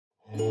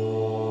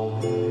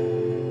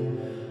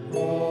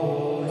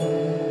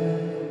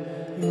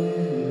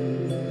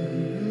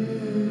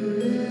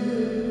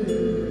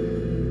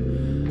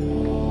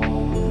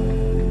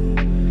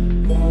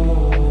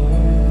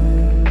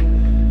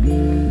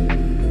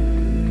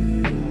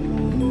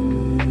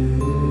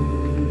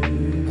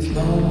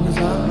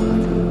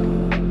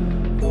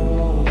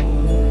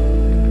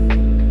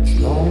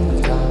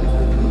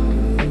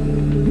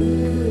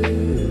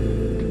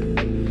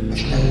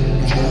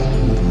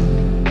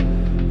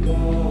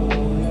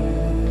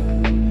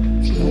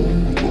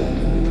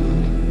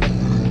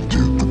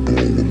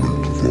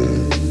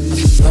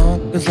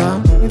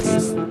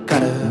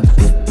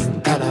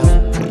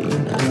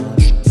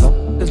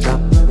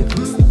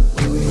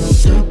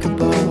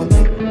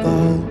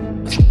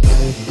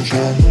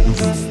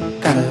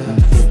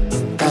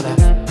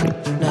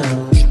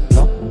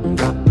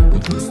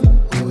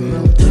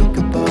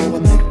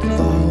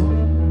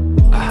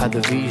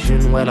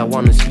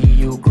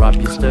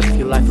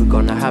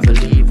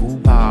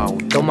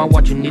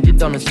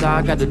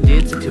I got the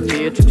did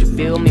to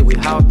feel me, we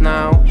out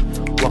now.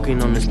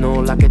 Walking on the snow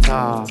like a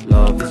tar.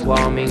 Love is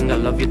warming, I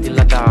love you till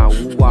I die.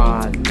 Ooh,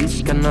 ah,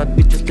 this cannot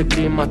be just a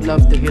dream. I'd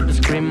love to hear the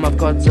scream of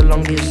gods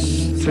along this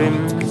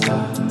stream.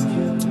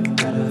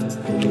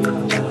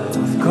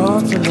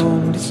 Gods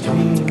along the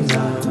streams.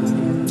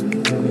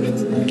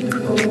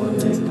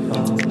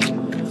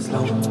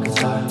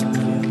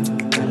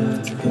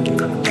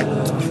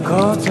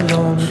 Gods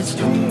along the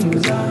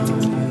streams.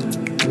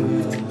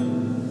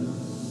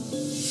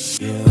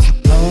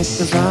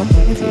 Cause I'm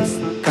with you,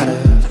 gotta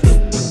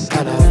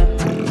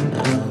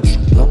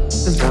long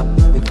as I'm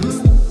with you,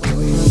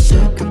 we'll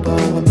take a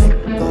bow and make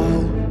a bow.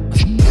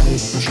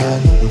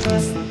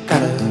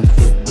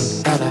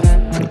 Gotta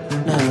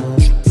now,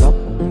 long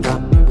as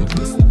I'm with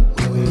you,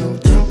 we'll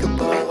take a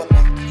bow and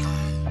make a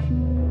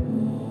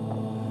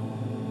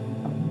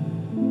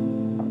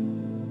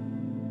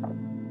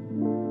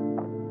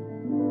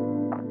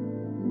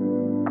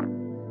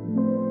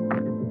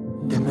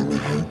Then when we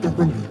hate the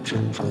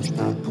religion, first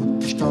I put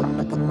the stone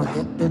up on my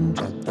head and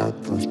dropped out.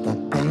 First I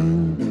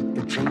pain,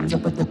 the chains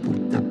up, but they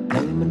put the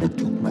blame and they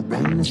took my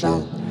brain is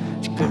out.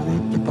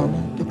 Spirit upon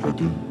it, the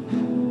pretty,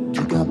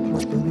 took up my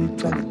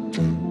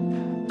spirituality.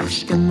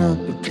 This cannot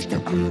be just a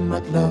dream.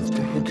 I'd love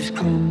to hear the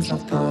screams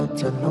of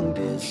gods along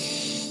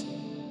this.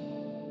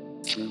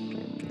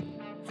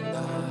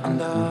 And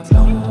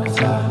long as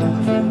I've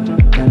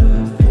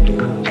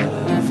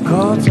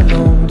gods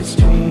along the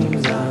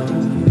streams.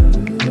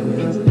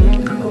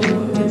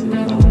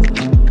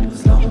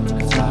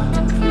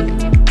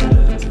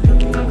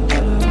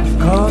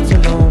 Gods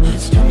along the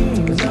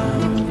streams.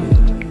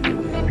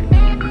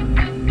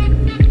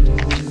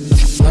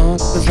 As long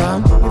as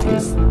I'm with you,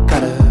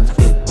 gotta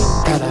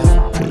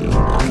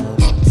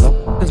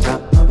long as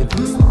I'm with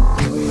you,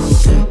 we'll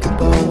take a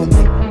bow and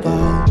make a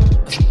bow.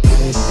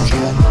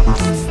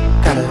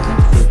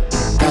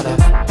 Gotta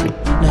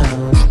now,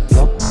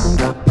 long as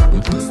I'm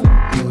with you,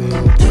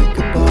 we'll take a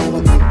bow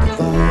and make a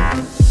bow.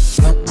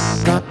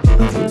 Not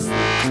with you.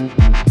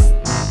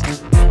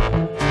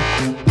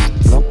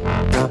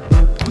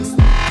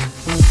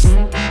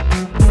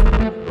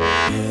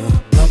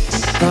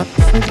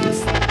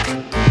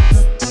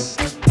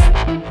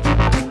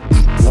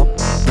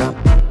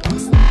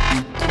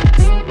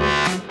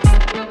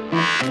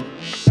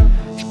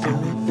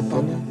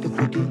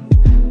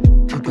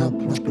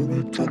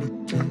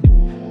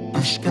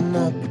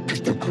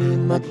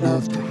 I'd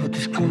love to hear the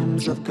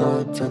screams of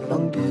gods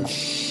along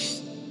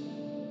this.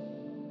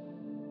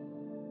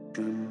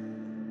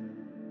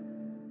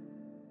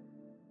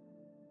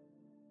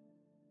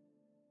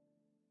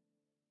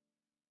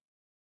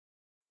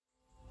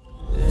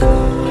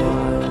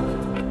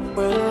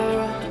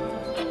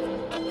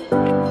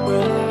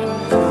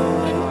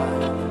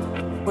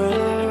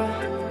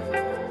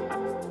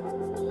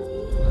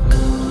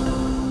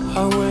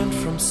 I went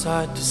from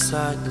side to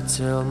side to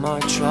tell my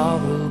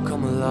trouble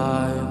come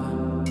alive.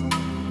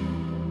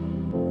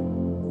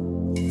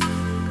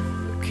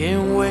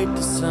 Can't wait,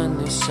 the sun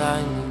is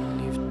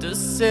shining, lift the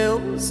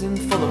sails and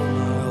follow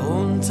my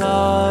own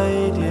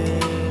tide, yeah.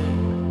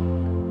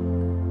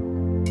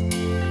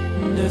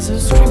 There's a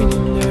screaming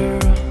in there,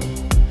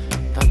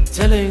 not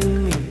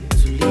telling me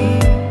to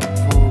leave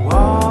for a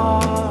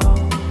while.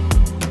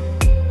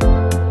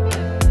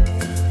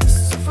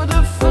 So for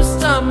the first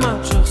time I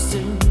trust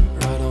him,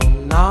 right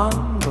on now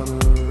I'm gonna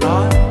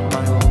ride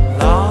my own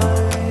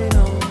line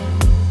on.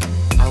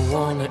 I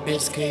wanna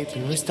escape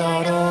and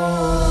restart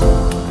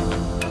all.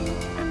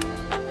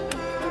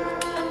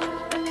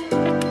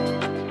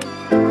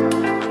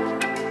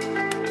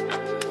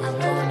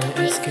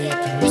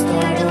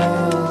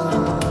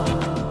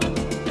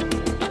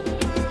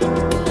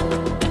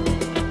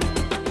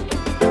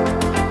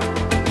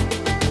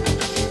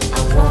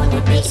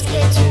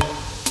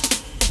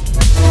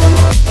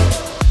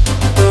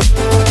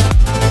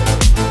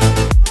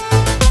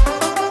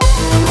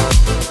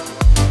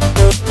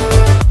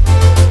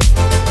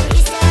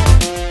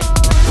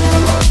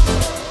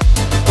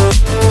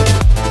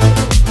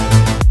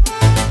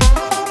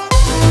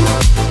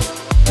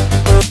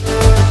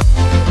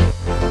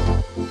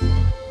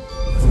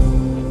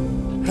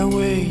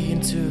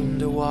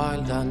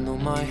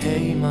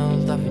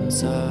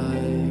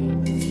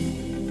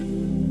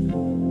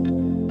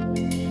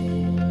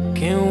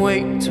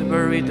 way to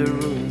bury the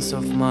ruins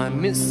of my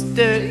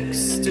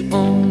mistakes, to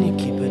only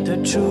keep it the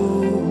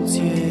truth,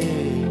 yeah.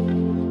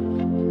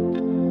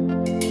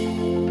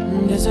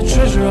 There's a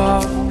treasure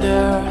out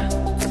there,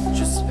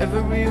 just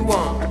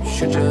everyone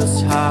should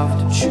just have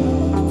to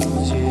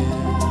choose, yeah.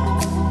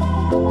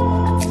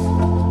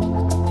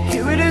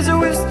 Here it is a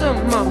wisdom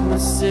I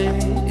must say,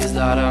 is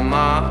that of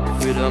my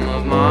freedom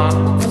of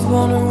mind was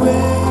born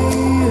away.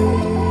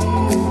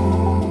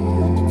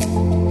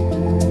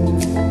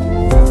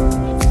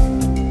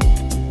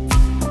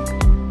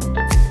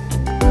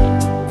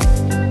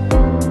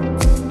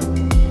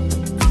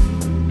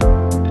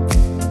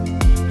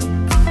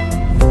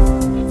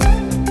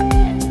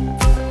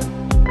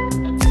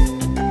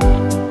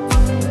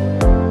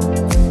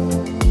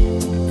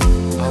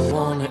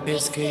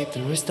 Escape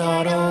and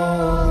restart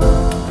all.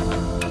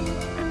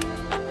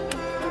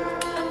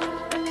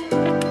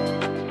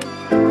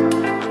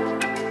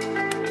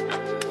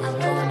 I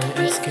wanna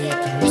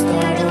escape and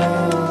restart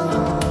all.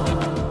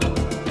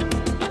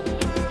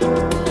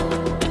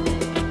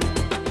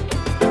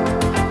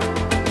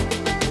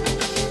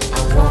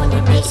 I wanna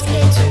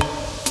escape too.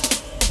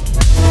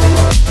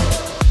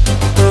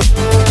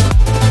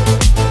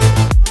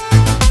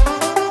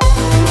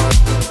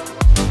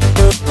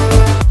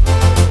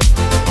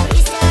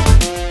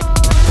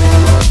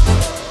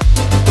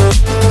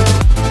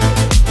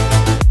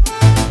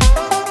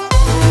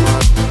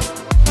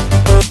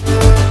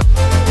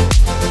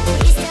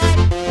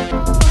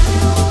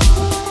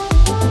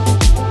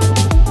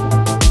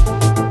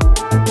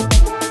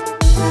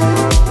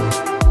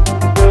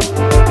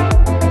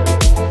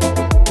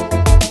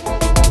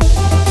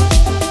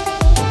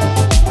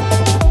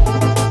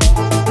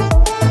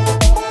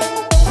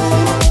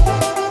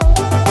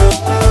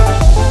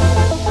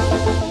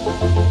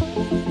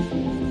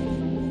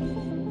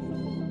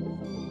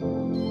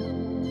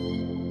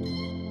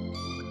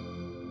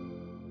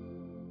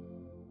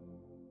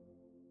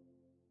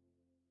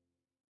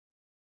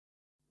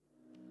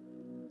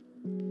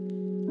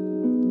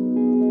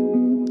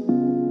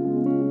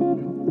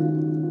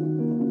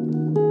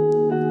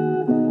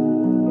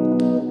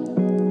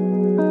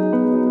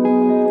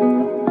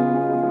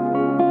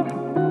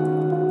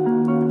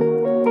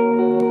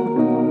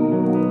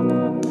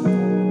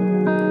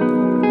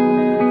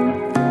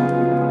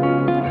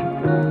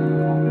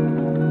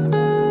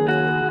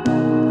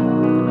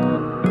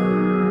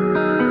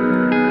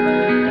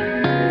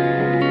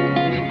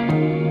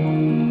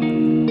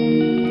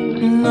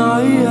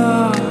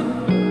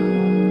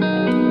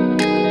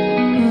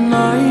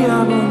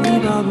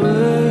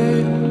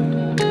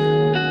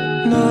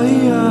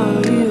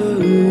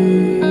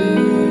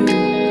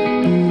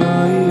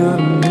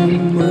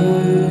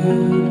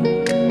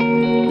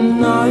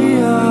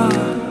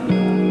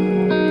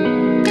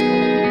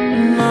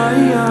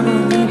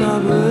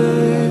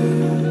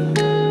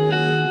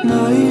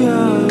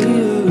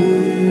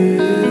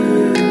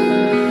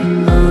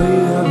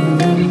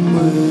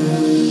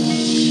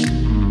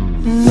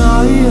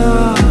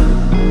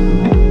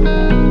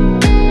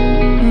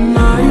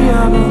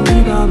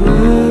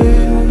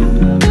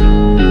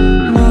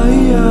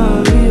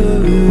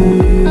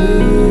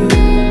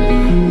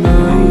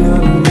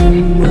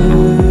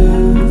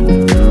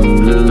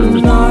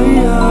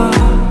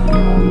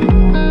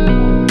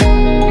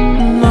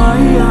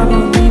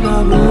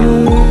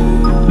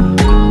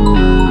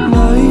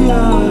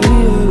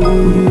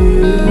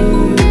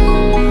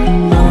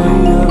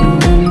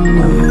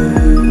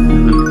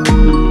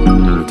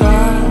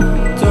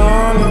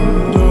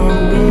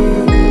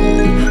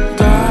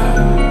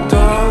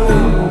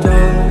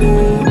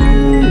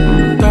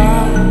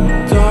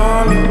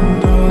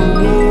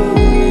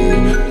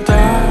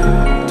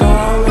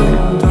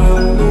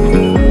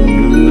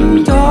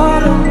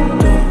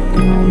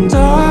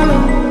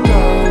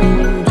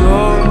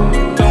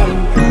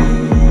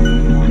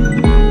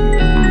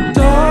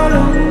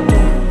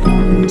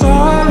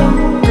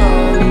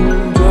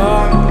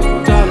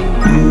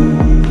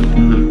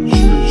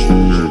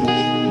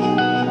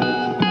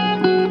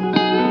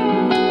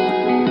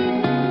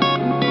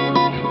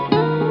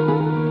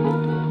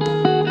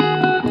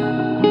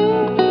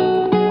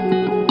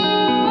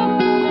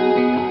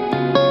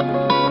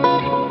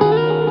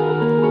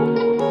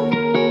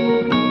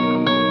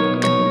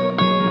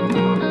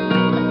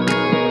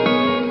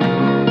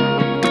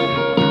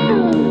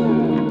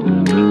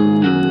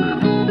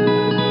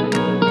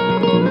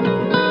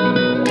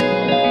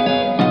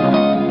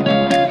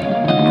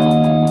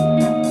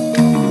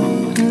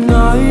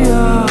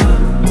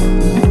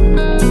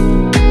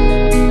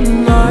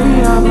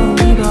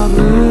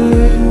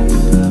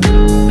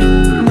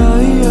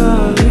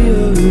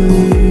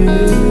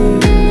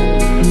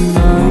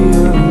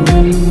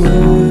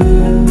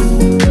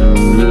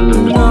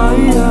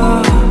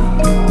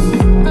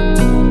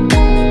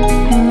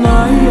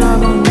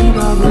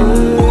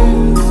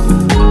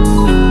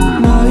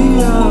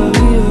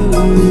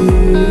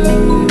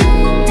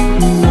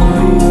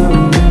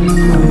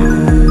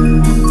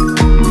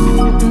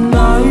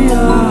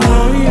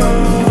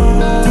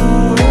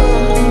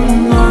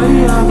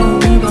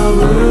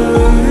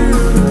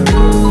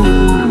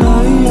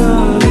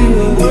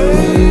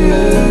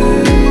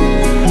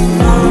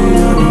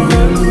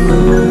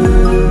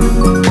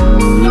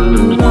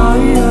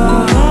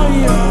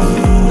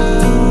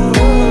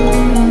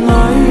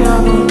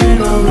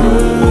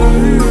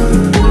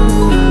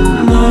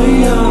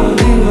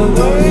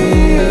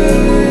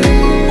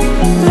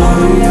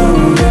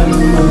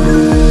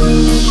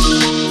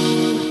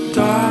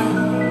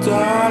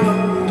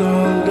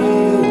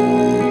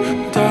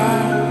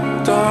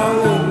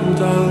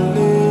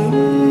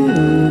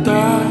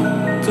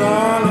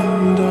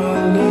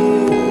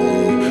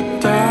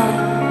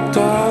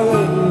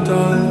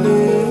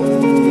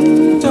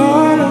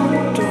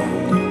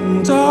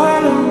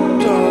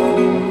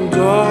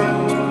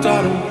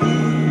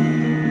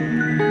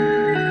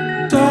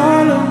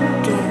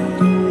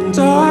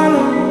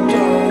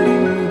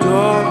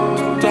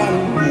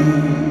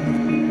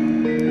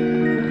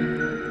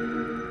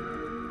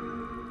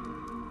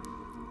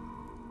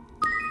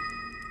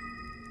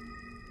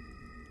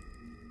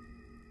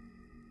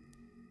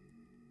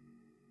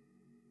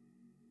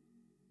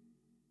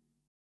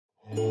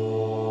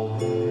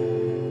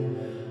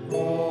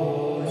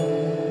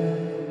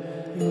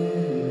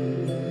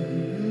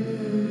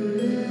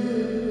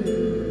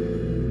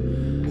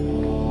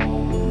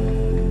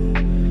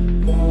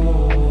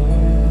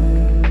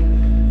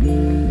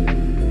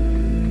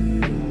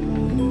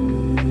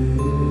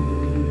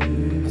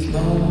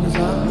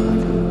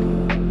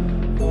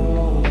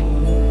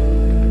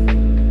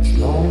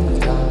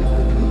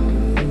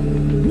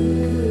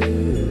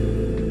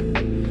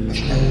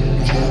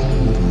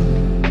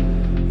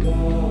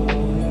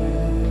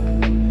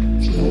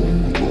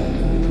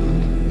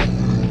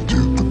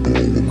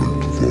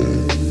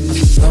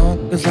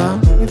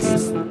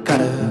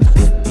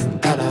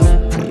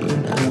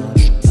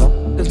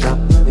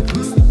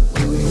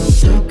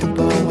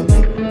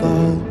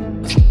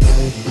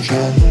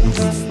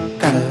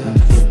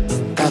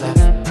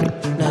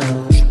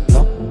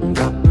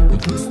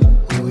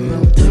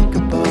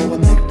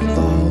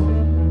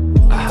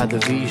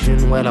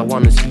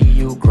 wanna see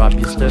you. Grab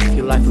your stuff,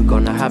 your life, we're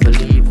gonna have a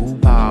leave. Ooh,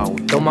 pow.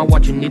 Don't mind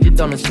what you needed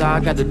on the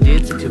side. Got the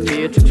did, took your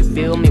fear, took you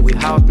feel me, we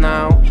out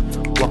now.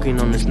 Walking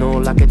on the snow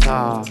like a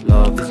tar.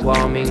 Love is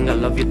warming, I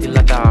love you till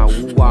I die.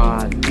 Ooh,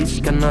 why? This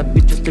cannot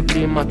be just a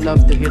dream. I'd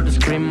love to hear the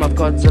scream of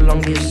God's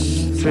along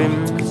this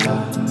stream.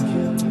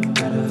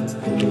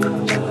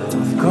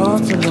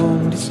 God's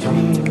along the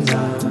stream.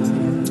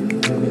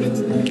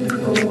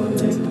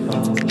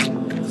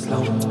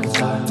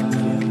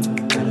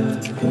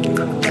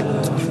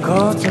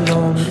 God's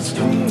along the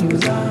stream.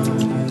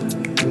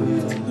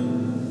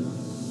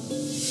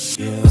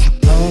 Yeah,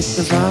 long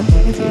as I'm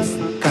with you,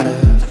 gotta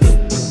feel,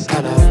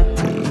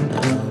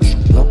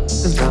 long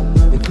as I'm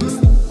with you,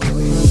 we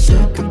will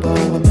take a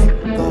bow and make a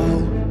bow.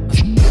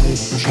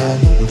 Place to shine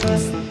with you,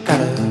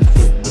 gotta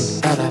feel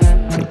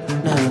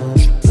now.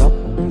 Long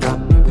as I'm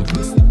with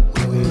you,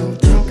 we will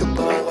take a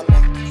bow and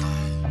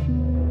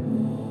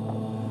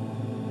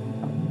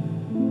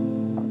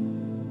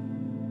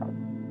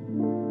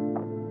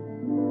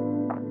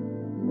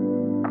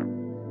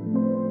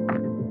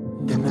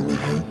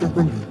make a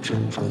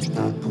religion first. I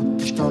put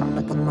the stone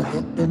up on my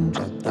head and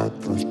dropped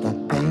out first. I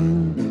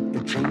pain the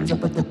chains up,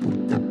 but I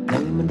put the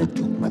blame and I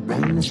took my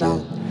brain is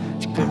out.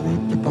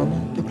 Spirit upon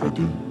it, get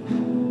ready.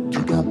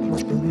 Take up my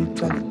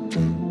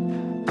spirituality.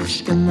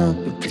 This cannot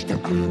be just a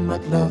dream.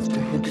 I'd love to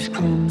hear the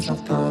screams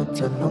of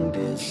gods along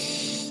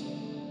this.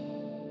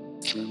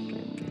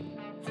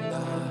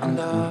 And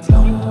gods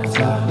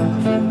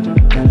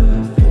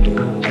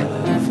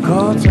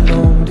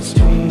along the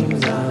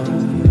streams.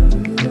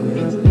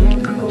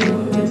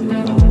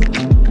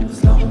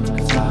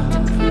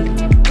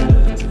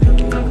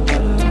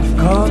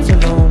 God's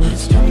along the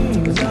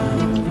streams.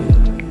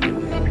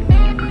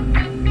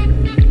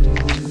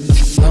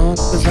 Long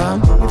as I'm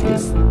with you,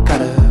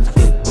 gotta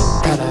feel,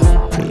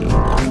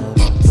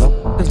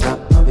 long as I'm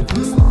with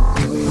you,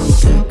 we will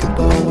take a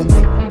bow and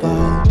make a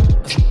bow.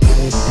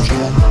 Place to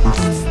shine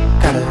with you,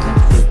 gotta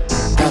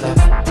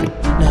feel,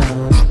 now.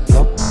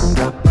 Long as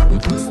I'm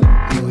with you,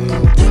 we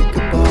will take a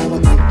bow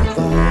and make a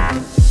bow.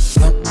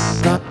 Long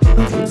as I'm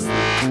with you.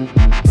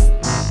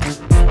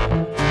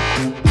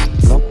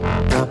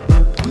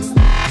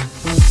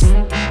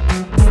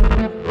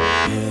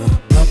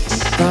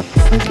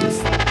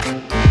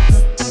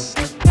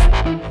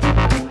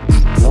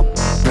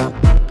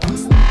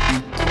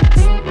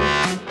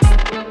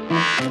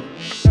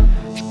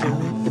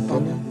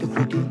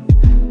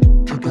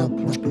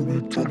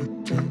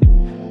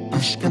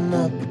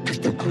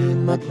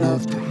 I'd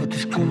love to hear the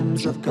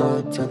screams of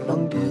gods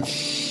along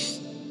this.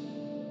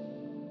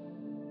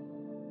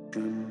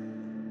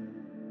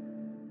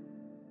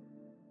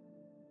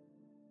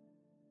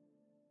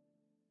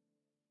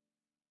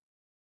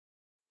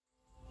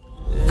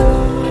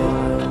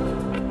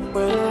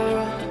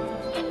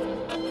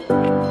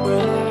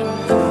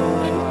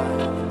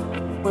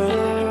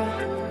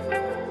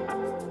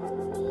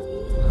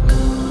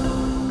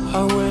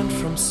 I went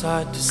from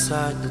side to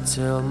side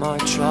until my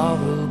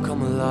trouble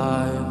come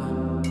alive.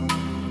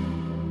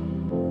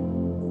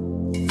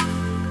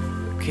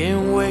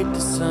 Can't wait,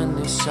 the sun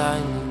is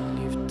shining,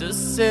 leave the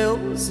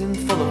sails and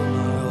follow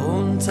my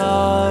own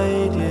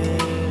tide, yeah.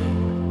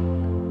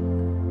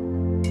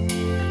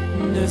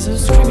 There's a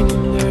screaming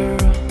in there,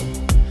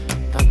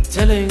 not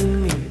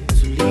telling me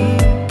to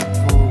leave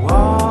for a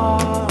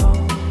while.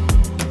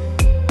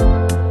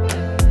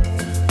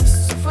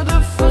 So for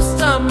the first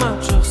time I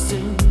trust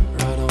him,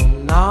 right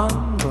on now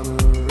I'm gonna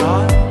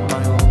ride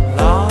my own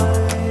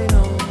line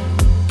on.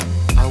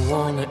 I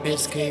wanna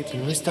escape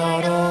and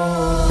restart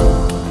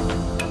all.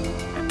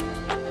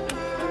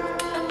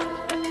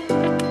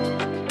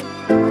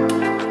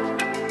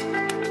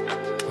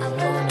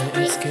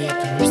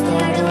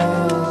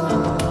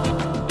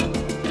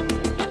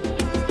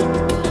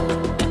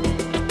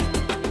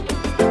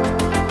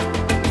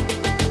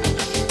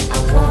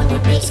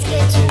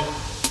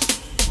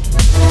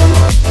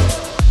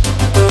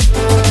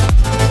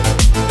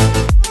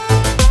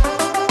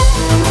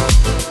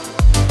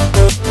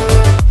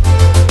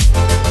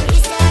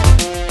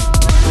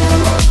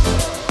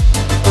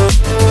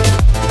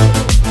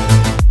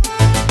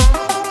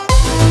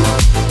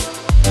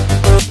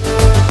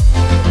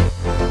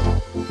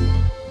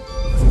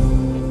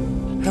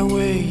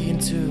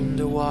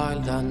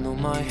 I know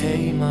my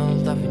aim, I'll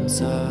dive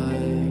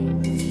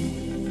inside.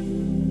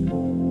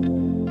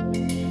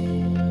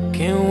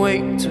 Can't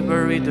wait to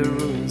bury the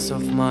ruins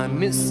of my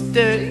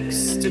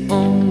mistakes, to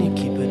only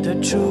keep it the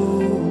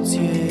truth,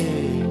 yeah.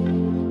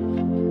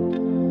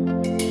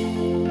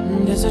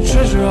 There's a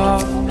treasure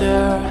out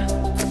there,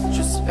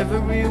 just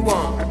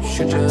everyone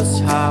should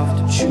just have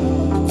to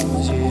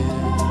choose, yeah.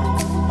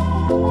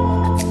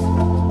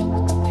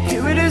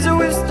 Here it is, a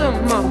wisdom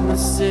I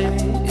must say,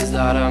 is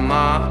that of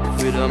my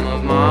freedom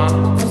of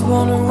mind was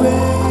blown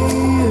away.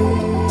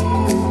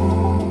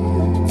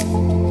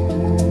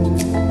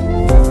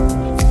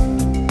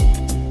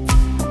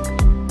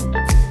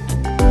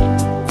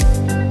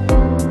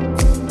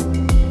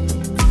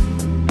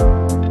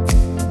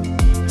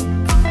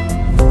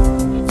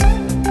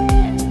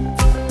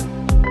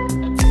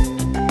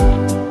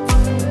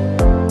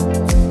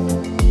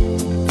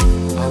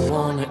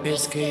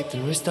 escape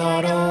and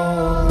restart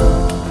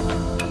all.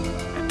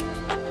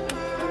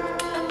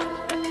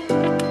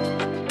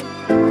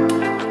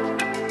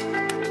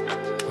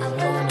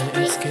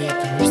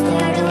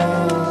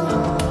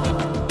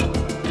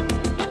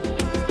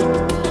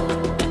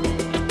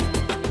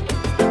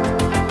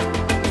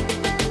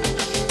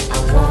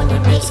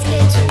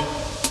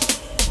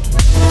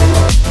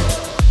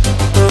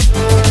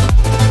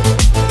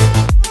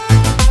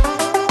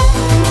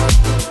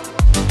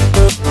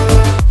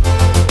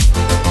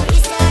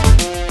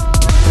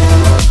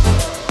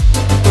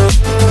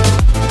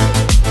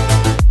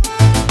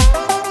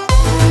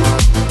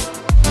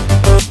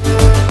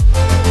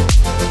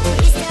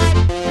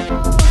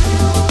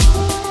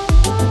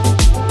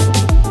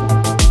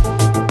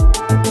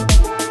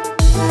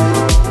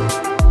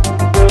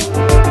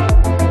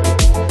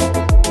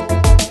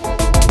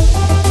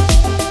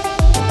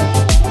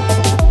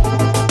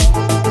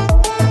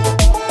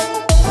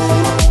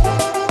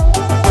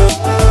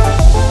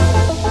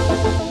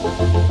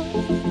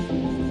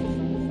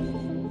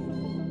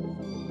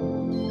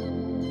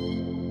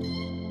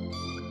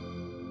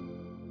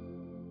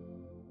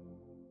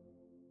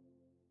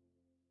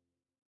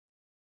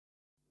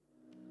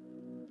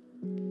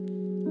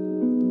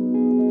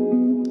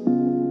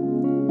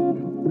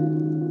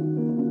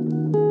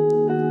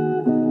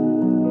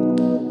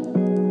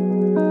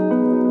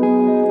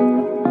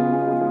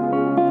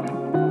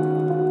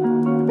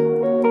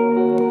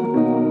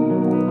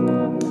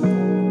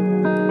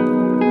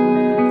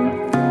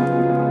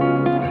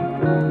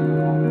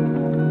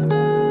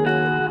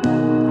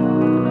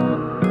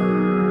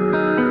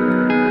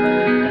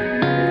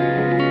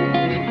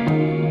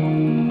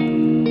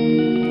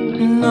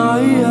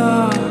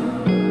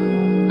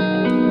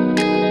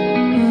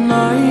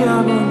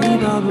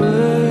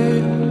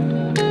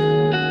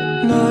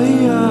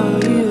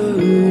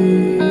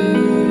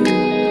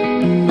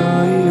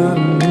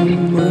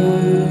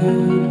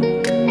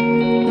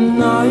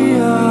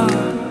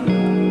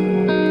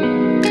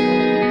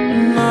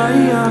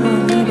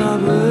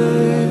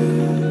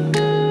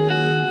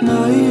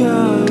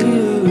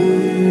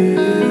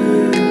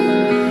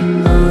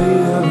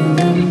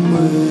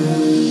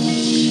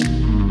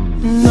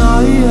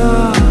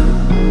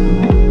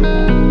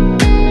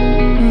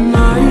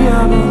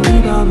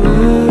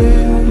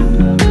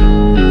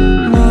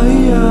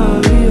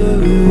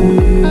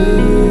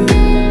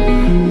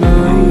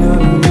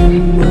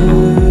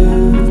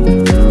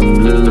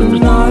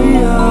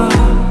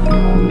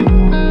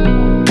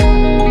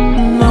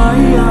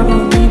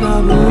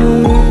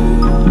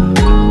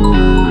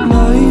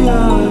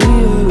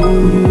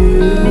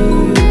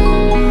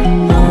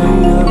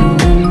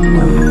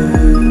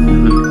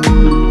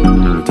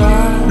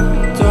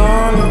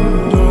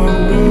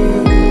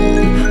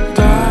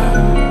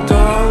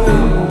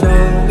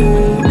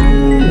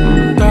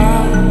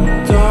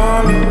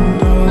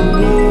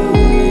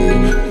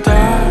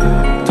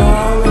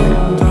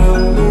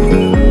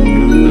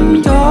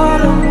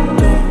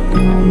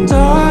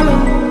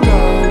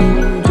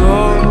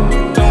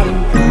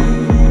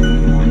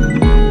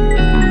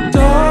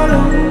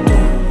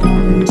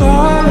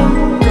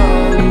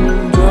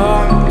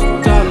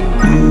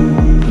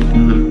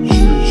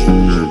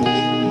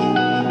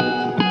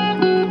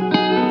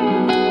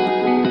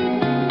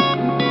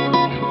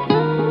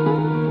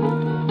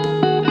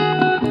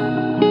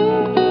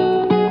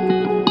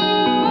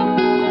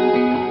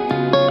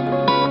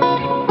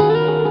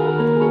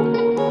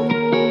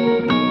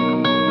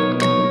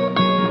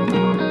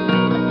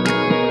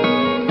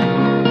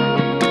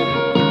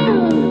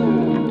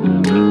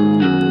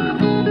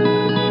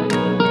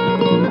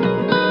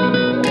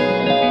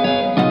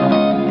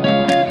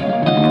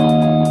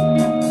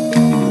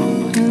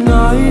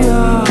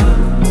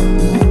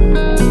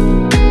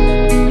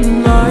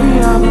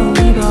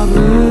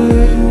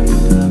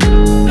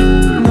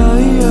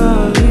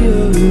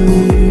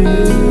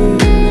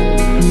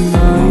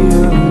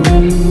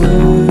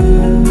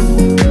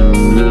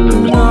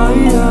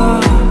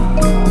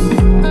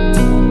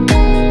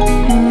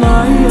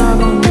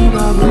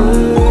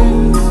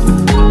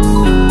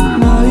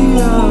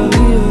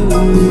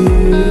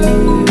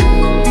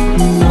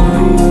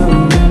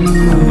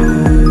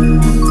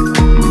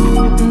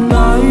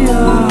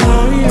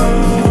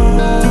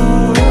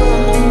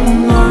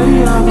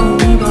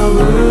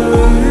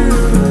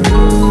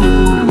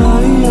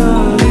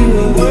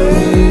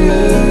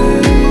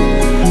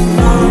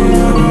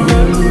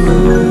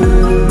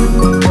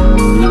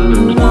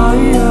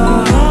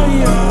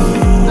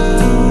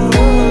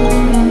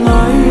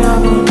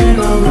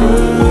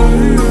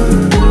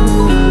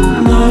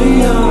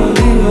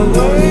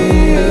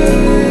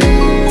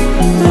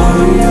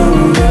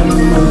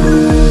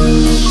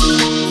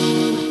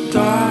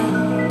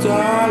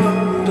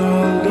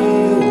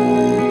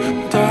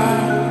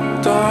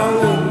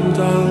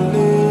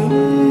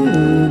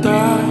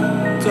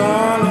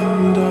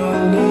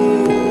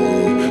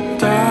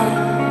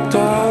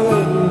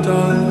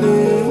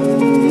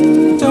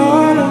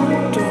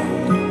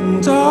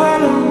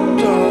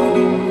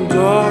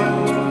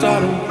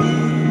 darling.